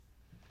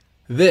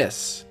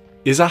This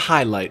is a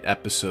highlight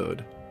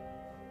episode.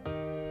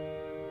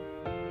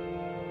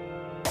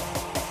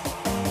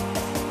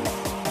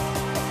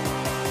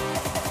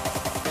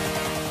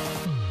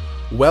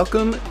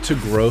 Welcome to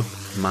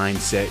Growth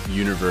Mindset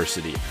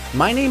University.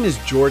 My name is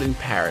Jordan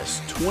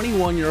Paris,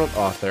 21-year-old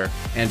author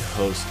and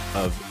host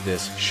of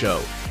this show.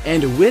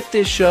 And with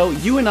this show,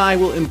 you and I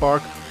will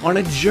embark on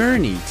a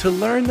journey to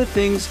learn the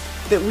things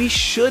that we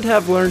should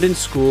have learned in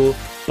school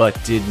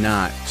but did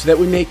not, so that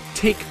we may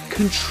take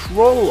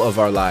control of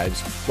our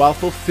lives while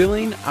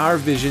fulfilling our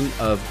vision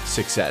of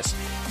success.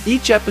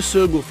 Each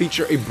episode will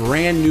feature a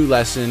brand new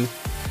lesson,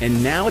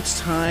 and now it's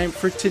time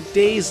for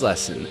today's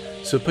lesson.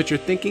 So put your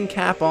thinking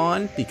cap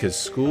on because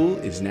school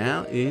is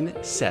now in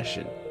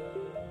session.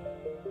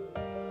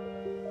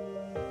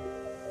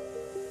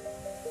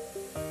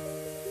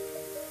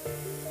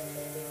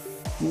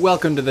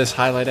 Welcome to this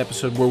highlight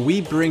episode where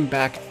we bring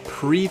back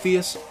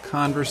previous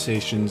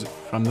conversations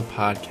from the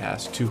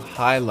podcast to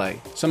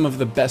highlight some of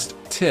the best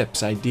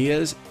tips,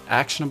 ideas,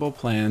 actionable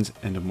plans,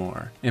 and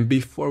more. And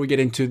before we get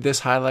into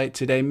this highlight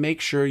today,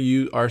 make sure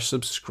you are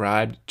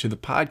subscribed to the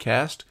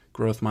podcast,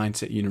 Growth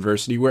Mindset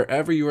University,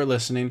 wherever you are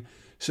listening,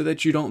 so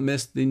that you don't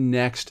miss the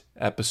next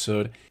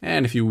episode.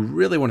 And if you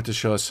really wanted to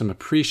show us some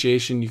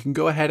appreciation, you can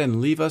go ahead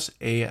and leave us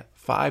a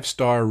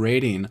 5-star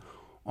rating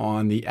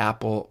on the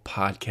Apple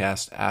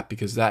Podcast app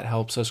because that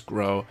helps us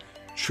grow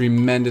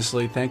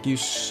tremendously. Thank you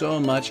so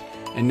much.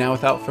 And now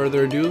without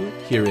further ado,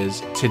 here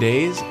is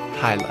today's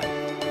highlight.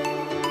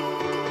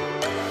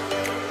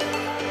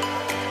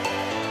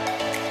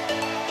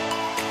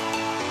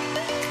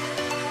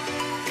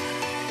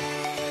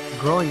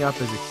 Growing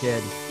up as a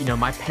kid,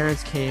 my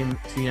parents came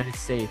to the United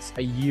States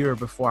a year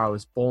before I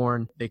was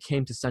born. They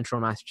came to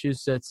central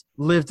Massachusetts,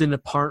 lived in an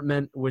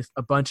apartment with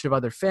a bunch of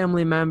other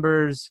family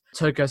members.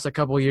 Took us a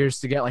couple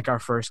years to get our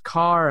first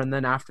car. And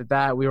then after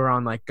that, we were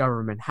on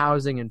government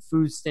housing and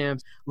food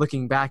stamps.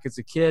 Looking back as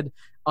a kid,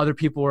 other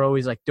people were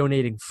always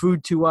donating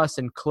food to us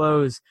and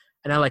clothes.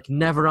 And I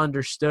never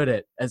understood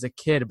it as a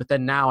kid. But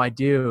then now I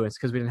do. It's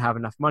because we didn't have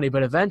enough money.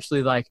 But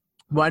eventually,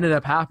 what ended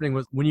up happening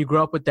was when you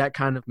grow up with that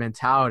kind of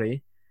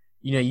mentality,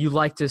 you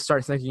like to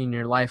start thinking in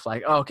your life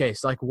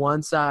so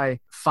once I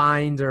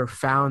find or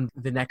found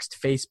the next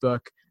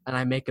Facebook and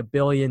I make $1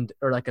 billion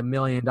or $1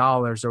 million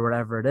or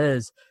whatever it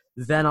is,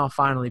 then I'll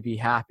finally be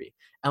happy.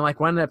 And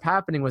what ended up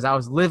happening was I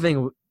was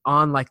living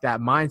on that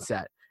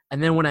mindset.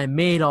 And then when I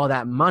made all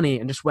that money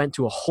and just went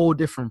to a whole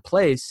different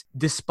place,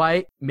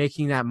 despite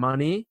making that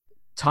money,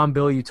 Tom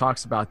Bilyeu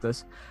talks about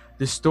this,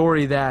 the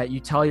story that you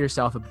tell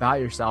yourself about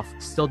yourself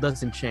still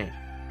doesn't change.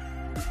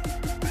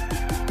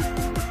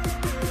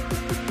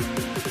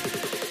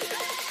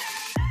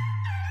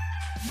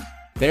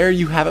 There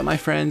you have it, my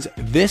friends.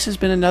 This has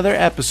been another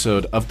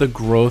episode of the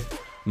Growth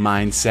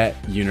Mindset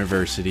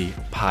University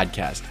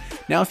podcast.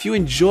 Now, if you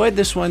enjoyed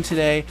this one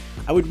today,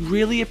 I would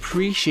really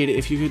appreciate it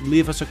if you could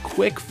leave us a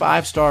quick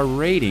 5-star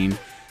rating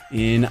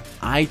in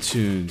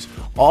iTunes.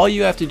 All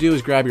you have to do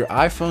is grab your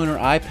iPhone or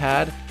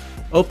iPad,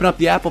 open up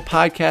the Apple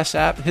Podcast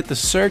app, hit the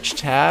search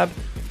tab,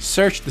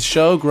 search the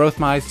show, Growth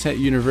Mindset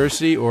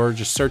University, or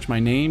just search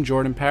my name,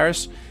 Jordan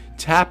Paris.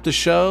 Tap the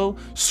show,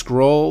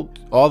 scroll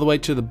all the way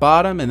to the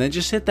bottom, and then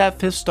just hit that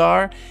 5th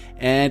star.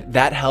 And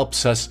that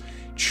helps us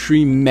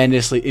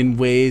tremendously in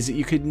ways that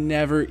you could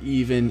never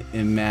even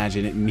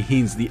imagine. It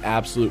means the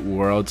absolute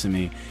world to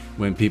me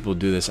when people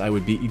do this. I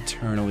would be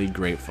eternally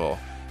grateful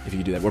if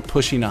you do that. We're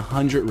pushing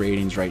 100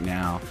 ratings right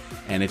now,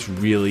 and it's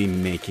really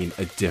making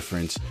a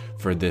difference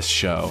for this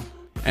show.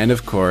 And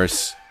of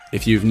course,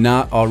 if you've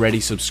not already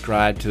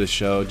subscribed to the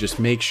show, just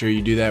make sure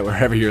you do that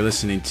wherever you're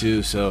listening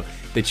to so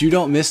that you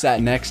don't miss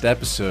that next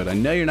episode. I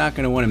know you're not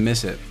going to want to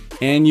miss it.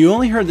 And you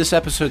only heard this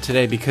episode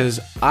today because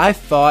I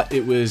thought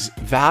it was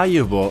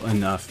valuable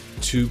enough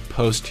to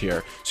post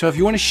here. So if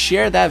you want to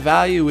share that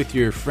value with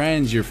your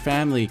friends, your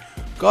family,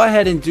 go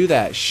ahead and do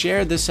that.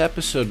 Share this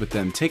episode with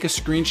them. Take a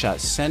screenshot,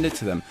 send it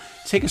to them.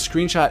 Take a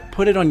screenshot,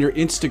 put it on your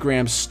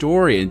Instagram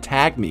story and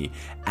tag me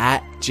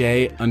at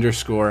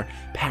 @J_Paris_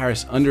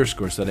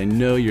 so that I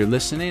know you're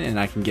listening and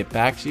I can get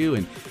back to you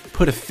and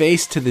put a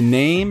face to the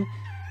name.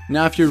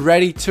 Now, if you're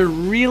ready to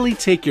really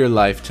take your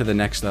life to the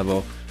next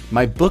level,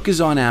 my book is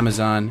on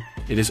Amazon.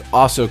 It is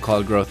also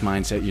called Growth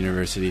Mindset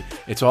University.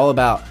 It's all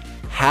about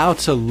how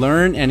to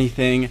learn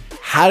anything,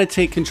 how to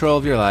take control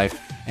of your life,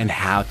 and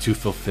how to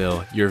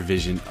fulfill your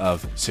vision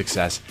of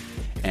success.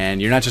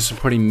 And you're not just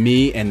supporting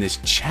me and this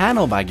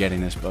channel by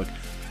getting this book,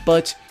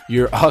 but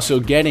you're also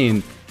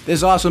getting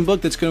this awesome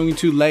book that's going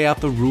to lay out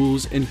the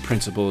rules and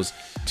principles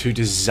to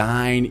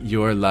design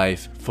your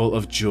life full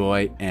of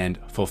joy and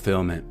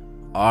fulfillment.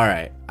 All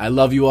right, I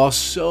love you all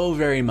so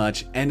very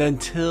much. And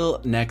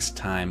until next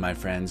time, my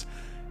friends,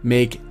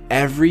 make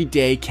every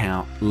day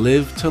count,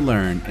 live to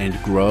learn, and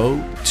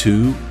grow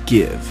to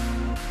give.